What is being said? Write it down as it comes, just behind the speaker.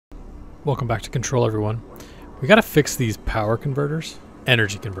Welcome back to Control, everyone. We gotta fix these power converters.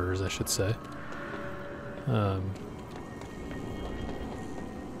 Energy converters, I should say.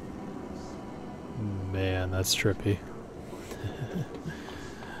 Man, that's trippy.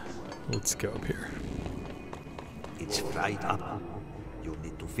 Let's go up here. It's fried up. You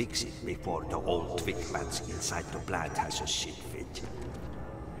need to fix it before the old twig bats inside the plant has a shit fit.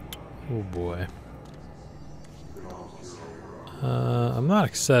 Oh boy. I'm not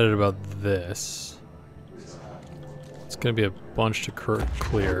excited about this. It's gonna be a bunch to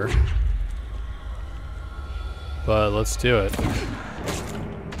clear. But let's do it.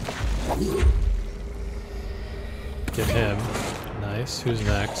 Get him. Nice. Who's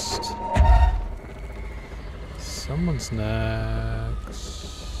next? Someone's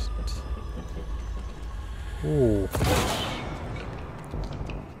next. Ooh.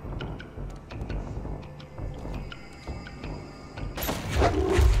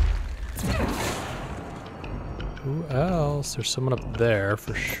 Who else? There's someone up there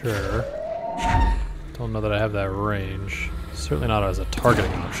for sure. Don't know that I have that range. Certainly not as a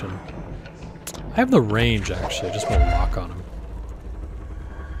targeting option. I have the range actually, I just won't lock on him.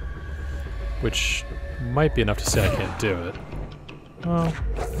 Which might be enough to say I can't do it. Well.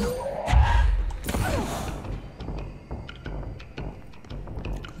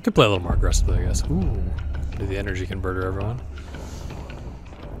 I could play a little more aggressively, I guess. Ooh. Do the energy converter, everyone.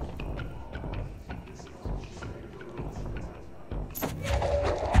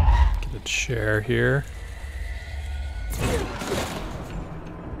 Get a chair here.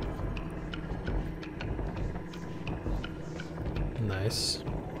 Nice.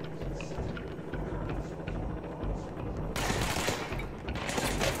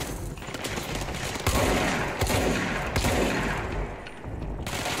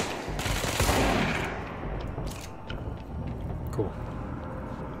 Cool.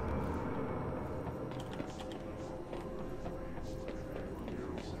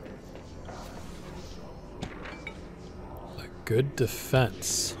 A good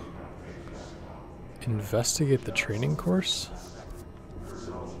defense. Investigate the training course?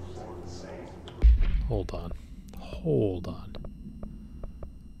 Hold on. Hold on.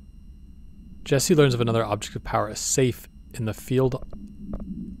 Jesse learns of another object of power, a safe in the field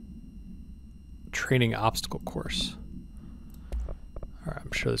training obstacle course. Alright,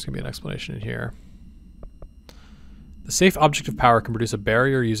 I'm sure there's going to be an explanation in here. The safe object of power can produce a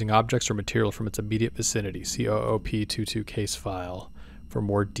barrier using objects or material from its immediate vicinity. See OOP22 case file for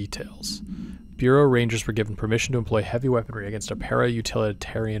more details. Bureau Rangers were given permission to employ heavy weaponry against a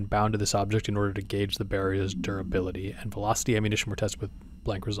para-utilitarian bound to this object in order to gauge the barrier's durability, and velocity ammunition were tested with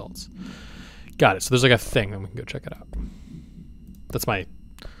blank results. Got it. So there's like a thing, and we can go check it out. That's my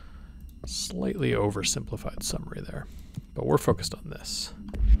slightly oversimplified summary there. But we're focused on this.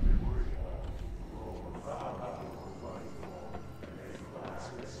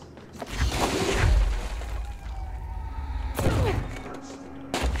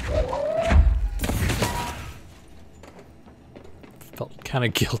 Felt kind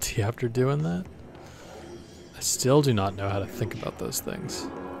of guilty after doing that. I still do not know how to think about those things.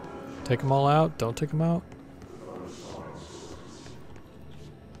 Take them all out? Don't take them out?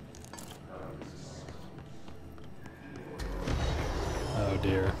 Oh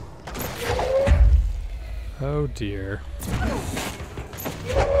dear. Oh dear.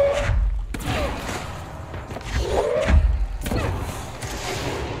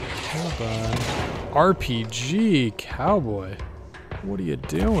 Hold on. RPG, cowboy. What are you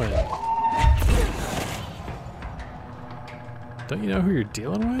doing? Don't you know who you're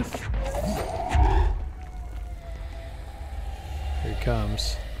dealing with? Here he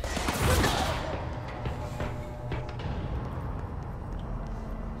comes.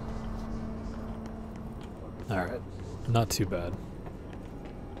 Alright, not too bad.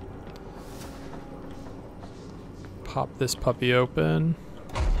 Pop this puppy open.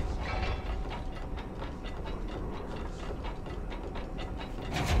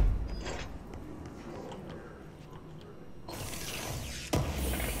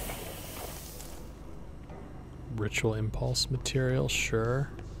 Ritual impulse material, sure.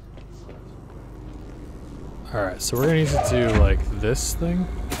 Alright, so we're gonna need to do like this thing.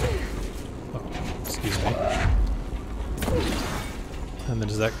 Oh, excuse me. And then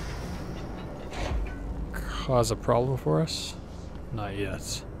does that cause a problem for us? Not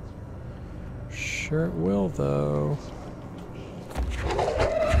yet. Sure it will though.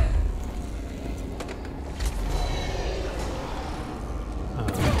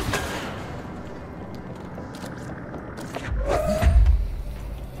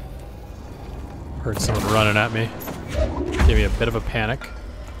 Heard someone running at me. Gave me a bit of a panic.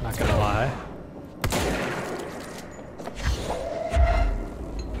 Not gonna lie.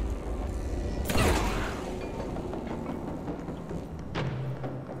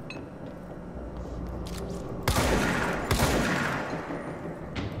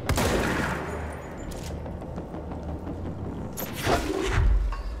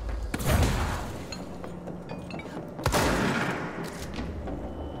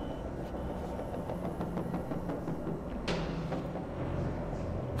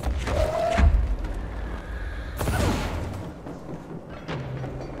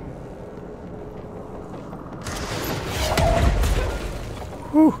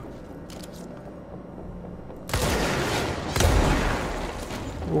 Whew.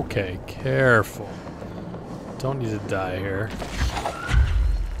 Okay, careful. Don't need to die here.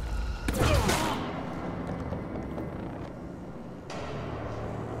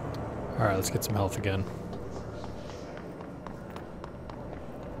 Alright, let's get some health again.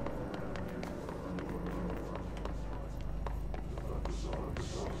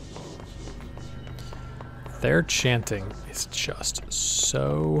 Their chanting is just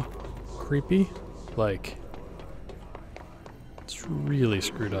so creepy. Like, it's really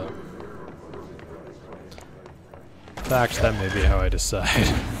screwed up. In fact, that may be how I decide.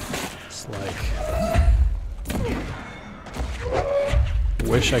 It's like,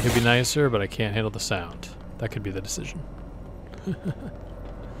 wish I could be nicer, but I can't handle the sound. That could be the decision.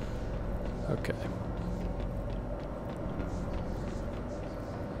 Okay.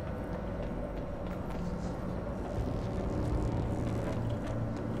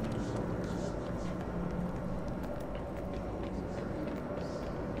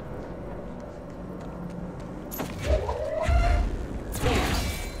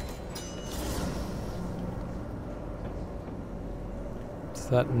 Is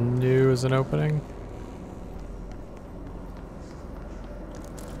that new as an opening?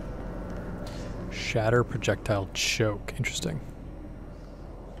 Shatter projectile choke. Interesting.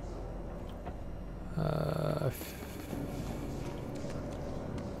 No,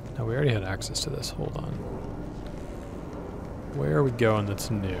 we already had access to this. Hold on. Where are we going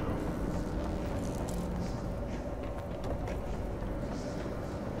that's new?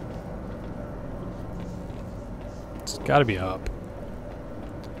 It's gotta be up.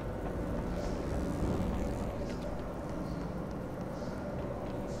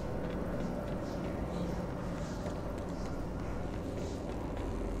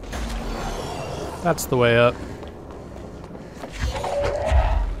 That's the way up.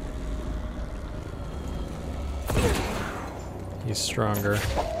 He's stronger.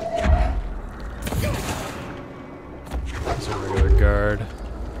 He's a regular guard.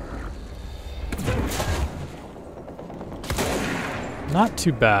 Not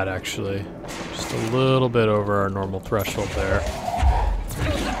too bad, actually. Just a little bit over our normal threshold there.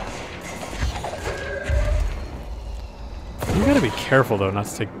 You gotta be careful, though, not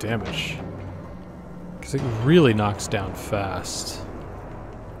to take damage. It really knocks down fast.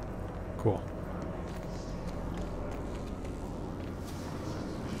 Cool.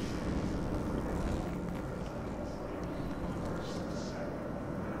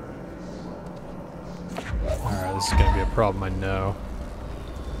 Alright, this is gonna be a problem, I know.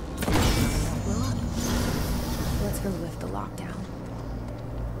 Let's go lift the lockdown.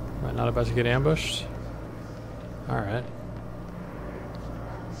 Am I not about to get ambushed? Alright.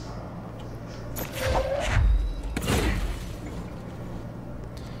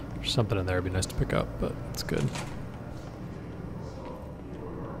 Something in there would be nice to pick up, but it's good.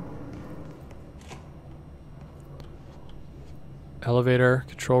 Elevator,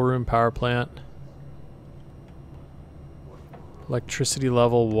 control room, power plant. Electricity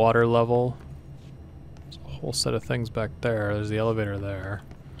level, water level. There's a whole set of things back there. There's the elevator there.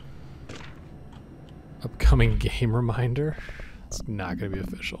 Upcoming game reminder. It's not going to be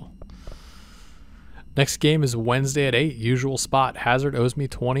official. Next game is Wednesday at 8. Usual spot. Hazard owes me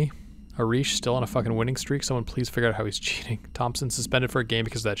 20. Arish still on a fucking winning streak. Someone please figure out how he's cheating. Thompson suspended for a game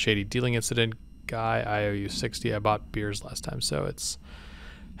because of that shady dealing incident. Guy, I owe you 60. I bought beers last time, so it's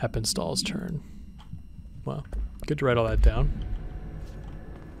Heppenstall's turn. Well, good to write all that down.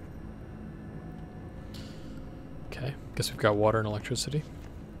 Okay, guess we've got water and electricity.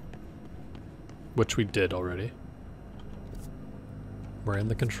 Which we did already. We're in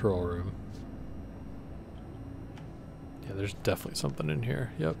the control room. Yeah, there's definitely something in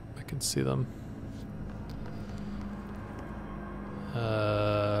here. Yep, I can see them.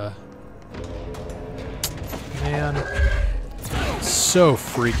 Man. It's so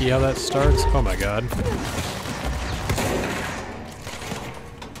freaky how that starts. Oh my god.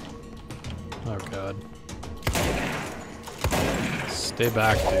 Stay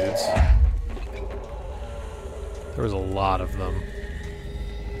back, dudes. There was a lot of them.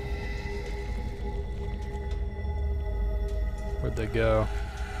 Where'd they go?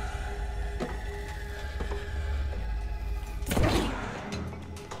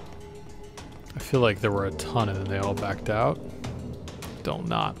 I feel like there were a ton and then they all backed out. Don't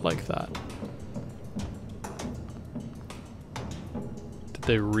not like that. Did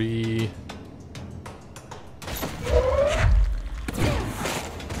they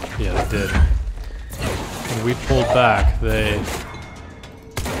Yeah, they did. When we pulled back, they...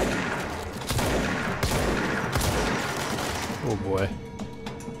 Oh boy.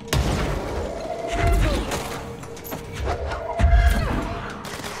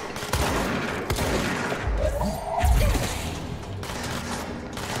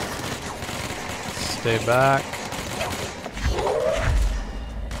 Stay back.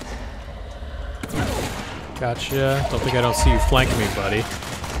 Gotcha. Don't think I don't see you flanking me, buddy.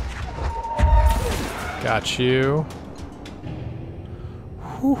 Got you.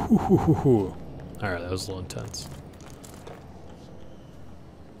 Alright, that was a little intense.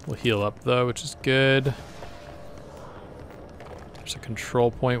 We'll heal up though, which is good. There's a control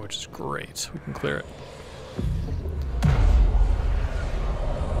point, which is great. We can clear it.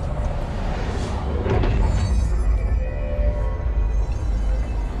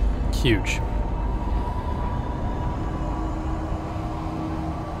 Huge.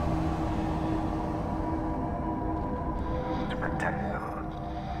 To protect them,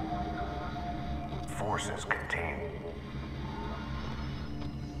 forces contain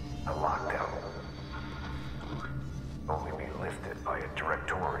a lockdown. Only be lifted by a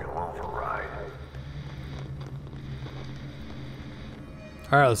directorial override.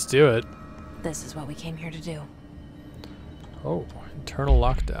 Alright, let's do it. This is what we came here to do. Oh, internal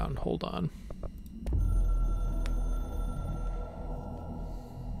lockdown. Hold on.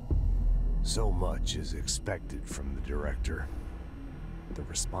 So much is expected from the director. The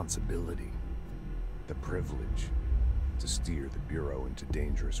responsibility, the privilege to steer the Bureau into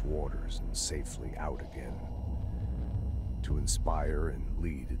dangerous waters and safely out again. To inspire and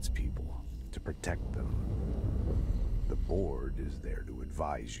lead its people, to protect them. The board is there to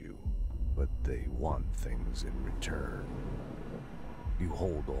advise you, but they want things in return. You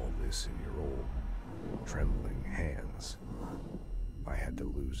hold all this in your old, trembling hands. I had to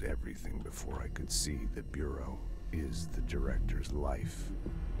lose everything before I could see the Bureau is the director's life.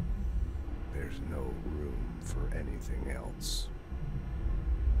 There's no room for anything else.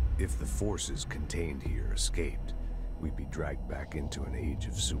 If the forces contained here escaped, we'd be dragged back into an age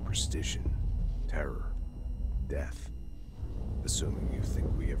of superstition, terror, death. Assuming you think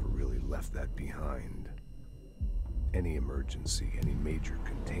we ever really left that behind. Any emergency, any major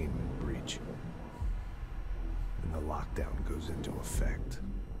containment breach, and the lockdown goes into effect.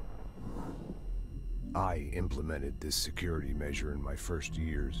 I implemented this security measure in my first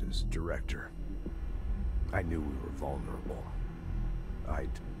years as director. I knew we were vulnerable.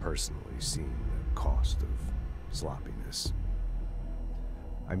 I'd personally seen the cost of sloppiness.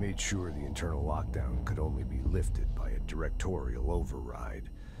 I made sure the internal lockdown could only be lifted by a directorial override,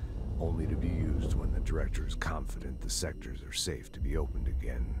 only to be used when the director is confident the sectors are safe to be opened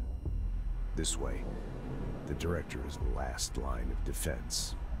again. This way, the director is the last line of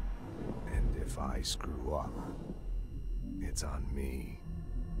defense. And if I screw up, it's on me,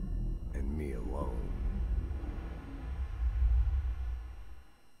 and me alone.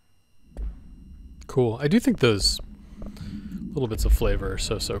 Cool. I do think those little bits of flavor are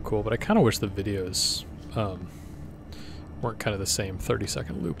so cool, but I kind of wish the videos weren't kind of the same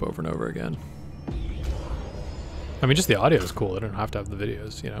 30-second loop over and over again. I mean, just the audio is cool. I don't have to have the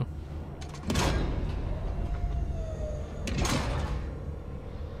videos, you know?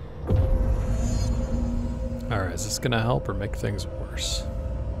 Alright, is this going to help or make things worse?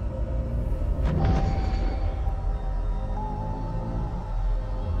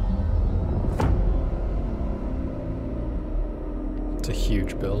 It's a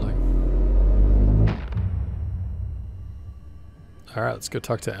huge building. Alright, let's go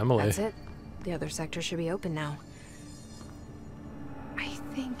talk to Emily. That's it. The other sector should be open now. I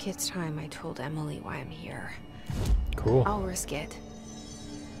think it's time I told Emily why I'm here. Cool. I'll risk it.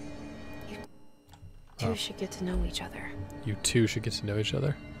 You two should get to know each other. You two should get to know each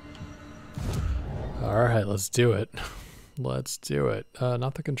other. Alright, let's do it. Let's do it.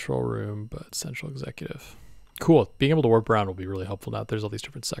 Not the control room, but central executive. Cool. Being able to warp around will be really helpful now that there's all these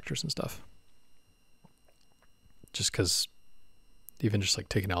different sectors and stuff. Just because even just like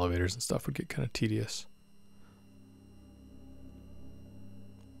taking elevators and stuff would get kind of tedious.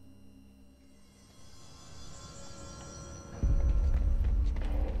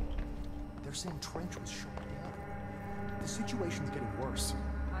 They're saying Trench was shot down. The situation's getting worse.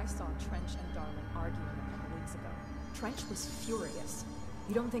 I saw Trench and Darling arguing a couple weeks ago. Trench was furious.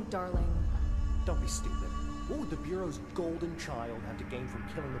 You don't think Darling... Don't be stupid. What would the Bureau's golden child have to gain from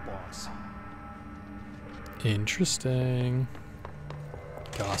killing the boss? Interesting.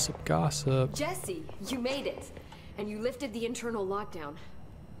 Gossip, gossip. Jesse, you made it. And you lifted the internal lockdown.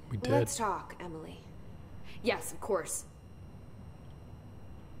 We did. Let's talk, Emily. Yes, of course.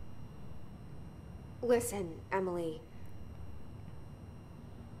 Listen, Emily.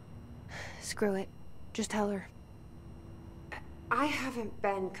 Screw it. Just tell her. I haven't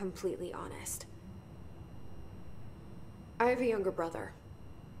been completely honest. I have a younger brother,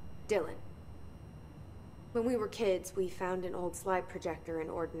 Dylan. When we were kids, we found an old slide projector in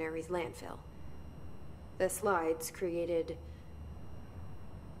Ordinary's landfill. The slides created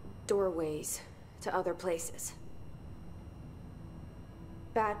doorways to other places.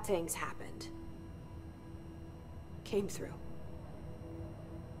 Bad things happened. Came through.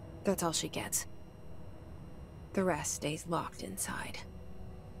 That's all she gets. The rest stays locked inside.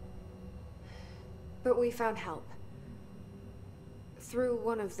 But we found help. Through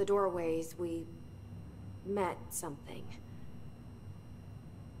one of the doorways, we met something.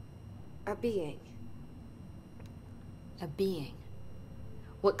 A being. A being?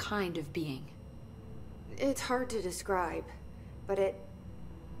 What kind of being? It's hard to describe, but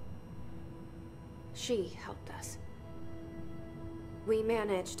she helped us. We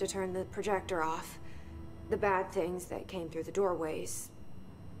managed to turn the projector off. The bad things that came through the doorways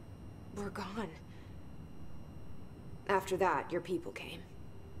were gone. After that, your people came.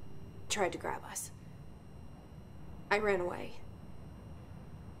 Tried to grab us. I ran away.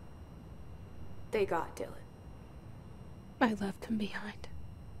 They got Dylan. I left him behind.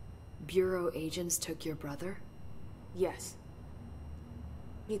 Bureau agents took your brother? Yes.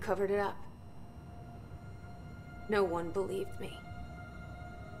 You covered it up. No one believed me.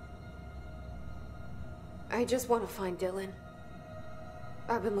 I just want to find Dylan.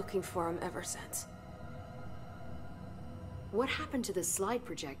 I've been looking for him ever since. What happened to the slide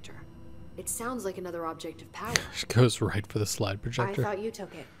projector? It sounds like another object of power. She goes right for the slide projector. I thought you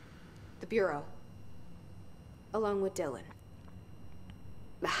took it. The Bureau. Along with Dylan.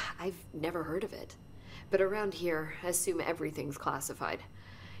 I've never heard of it. But around here, I assume everything's classified.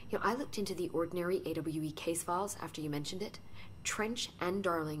 You know, I looked into the Ordinary AWE case files after you mentioned it. Trench and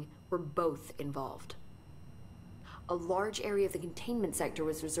Darling were both involved. A large area of the containment sector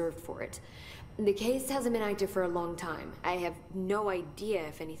was reserved for it. The case hasn't been active for a long time. I have no idea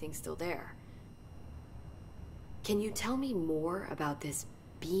if anything's still there. Can you tell me more about this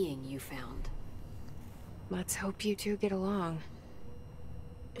being you found? Let's hope you two get along.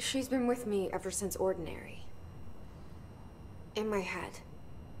 She's been with me ever since Ordinary. In my head.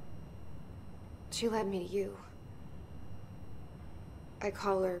 She led me to you. I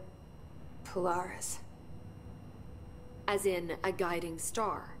call her Polaris. As in a guiding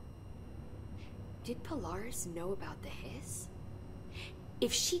star. Did Polaris know about the hiss?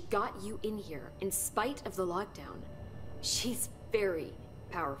 If she got you in here in spite of the lockdown, she's very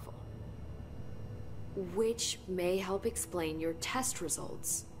powerful. Which may help explain your test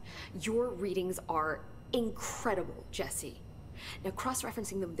results. Your readings are incredible, Jesse. Now,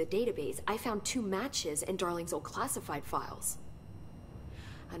 cross-referencing them with the database, I found 2 matches in Darling's old classified files.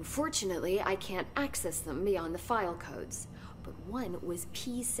 Unfortunately, I can't access them beyond the file codes. But one was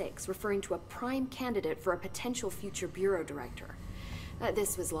P6, referring to a prime candidate for a potential future bureau director.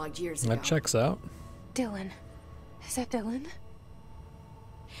 This was logged years ago. That checks out. Dylan. Is that Dylan?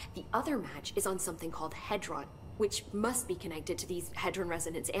 The other match is on something called Hedron, which must be connected to these Hedron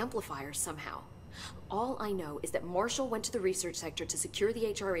resonance amplifiers somehow. All I know is that Marshall went to the research sector to secure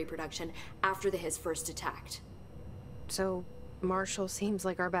the HRA production after the Hiss first attacked. So, Marshall seems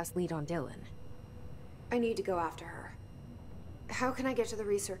like our best lead on Dylan. I need to go after her. How can I get to the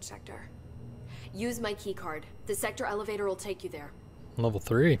research sector? Use my key card. The sector elevator will take you there. Level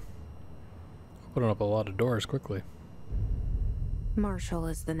 3. Opening up a lot of doors quickly. Marshall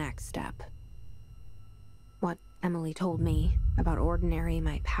is the next step. What Emily told me about Ordinary,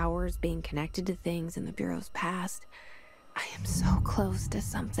 my powers being connected to things in the Bureau's past. I am so close to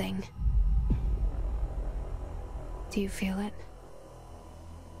something. Do you feel it?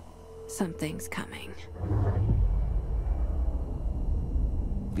 Something's coming.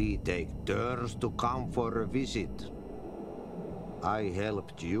 We take turns to come for a visit. I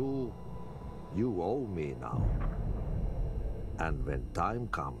helped you. You owe me now. And when time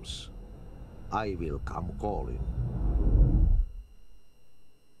comes, I will come calling.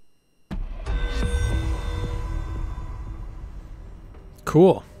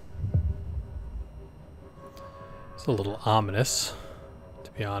 Cool. It's a little ominous,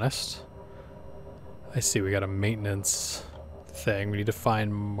 to be honest. I see we got a maintenance thing. We need to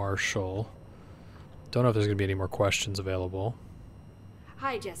find Marshall. Don't know if there's going to be any more questions available.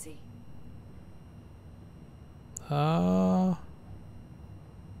 Hi, Jesse. Darling's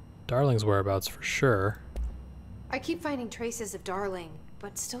whereabouts for sure. I keep finding traces of Darling,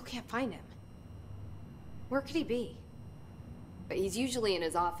 but still can't find him. Where could he be? But he's usually in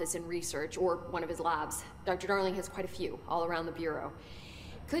his office in research or one of his labs. Dr. Darling has quite a few all around the Bureau.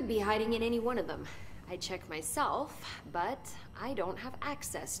 Could be hiding in any one of them. I check myself, but I don't have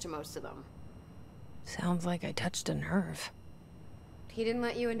access to most of them. Sounds like I touched a nerve. He didn't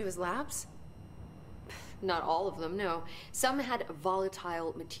let you into his labs? Not all of them, no. Some had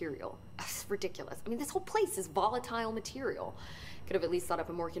volatile material. It's ridiculous. I mean, this whole place is volatile material. Could have at least thought up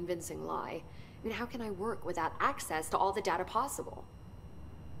a more convincing lie. I mean, how can I work without access to all the data possible?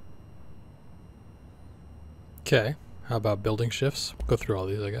 Okay. How about building shifts? Go through all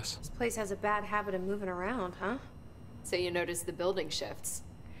these, I guess. This place has a bad habit of moving around, huh? So you notice the building shifts.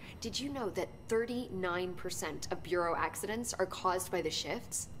 Did you know that 39% of Bureau accidents are caused by the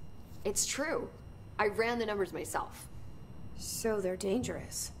shifts? It's true. I ran the numbers myself. So they're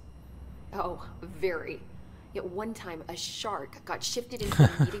dangerous. Oh, very. Yet one time, a shark got shifted into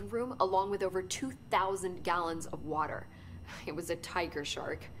the meeting room along with over 2,000 gallons of water. It was a tiger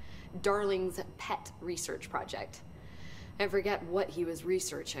shark. Darling's pet research project. I forget what he was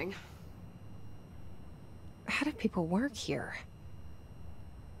researching. How do people work here?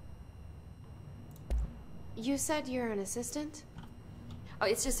 You said you're an assistant? Oh,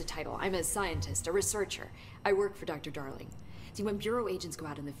 it's just a title. I'm a scientist, a researcher. I work for Dr. Darling. See, when Bureau agents go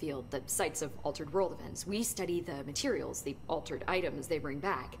out in the field, the sites of altered world events, we study the materials, the altered items they bring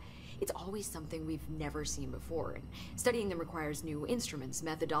back. It's always something we've never seen before, and studying them requires new instruments,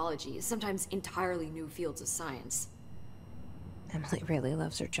 methodologies, sometimes entirely new fields of science. Emily really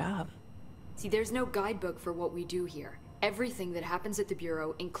loves her job. See, there's no guidebook for what we do here. Everything that happens at the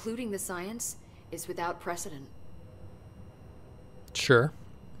Bureau, including the science, is without precedent. Sure.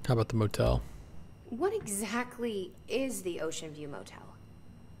 How about the motel? What exactly is the Ocean View Motel?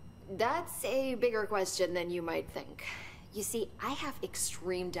 That's a bigger question than you might think. You see, I have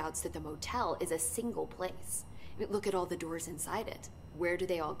extreme doubts that the motel is a single place. I mean, look at all the doors inside it. Where do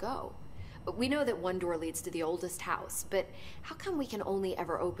they all go? We know that one door leads to the oldest house, but how come we can only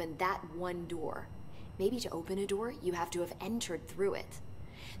ever open that one door? Maybe to open a door, you have to have entered through it.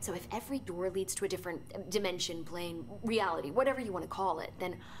 So if every door leads to a different dimension, plane, reality, whatever you want to call it,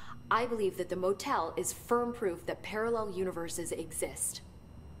 then I believe that the motel is firm proof that parallel universes exist.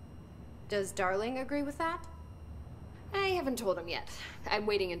 Does Darling agree with that? I haven't told him yet. I'm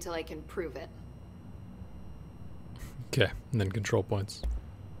waiting until I can prove it. Okay, and then control points.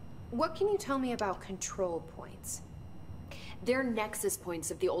 What can you tell me about control points? They're nexus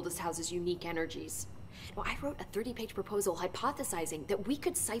points of the oldest house's unique energies. Well, I wrote a 30-page proposal hypothesizing that we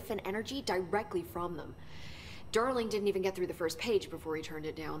could siphon energy directly from them. Darling didn't even get through the first page before he turned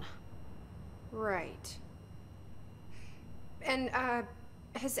it down. Right. And,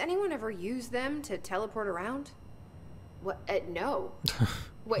 has anyone ever used them to teleport around? What? No.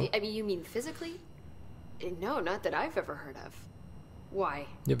 What, I mean, you mean physically? No, not that I've ever heard of. Why?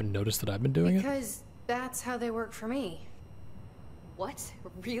 You haven't noticed that I've been doing it? Because that's how they work for me. What?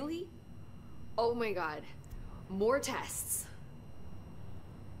 Really? Oh my god. More tests.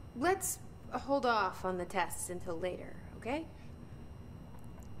 Let's hold off on the tests until later, okay?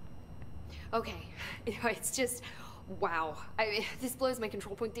 Okay. It's just, wow. This blows my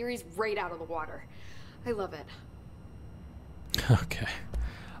control point theories right out of the water. I love it. Okay.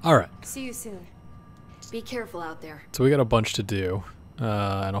 All right. See you soon. Be careful out there. So we got a bunch to do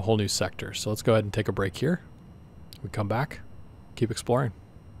and a whole new sector. So let's go ahead and take a break here. We come back, keep exploring.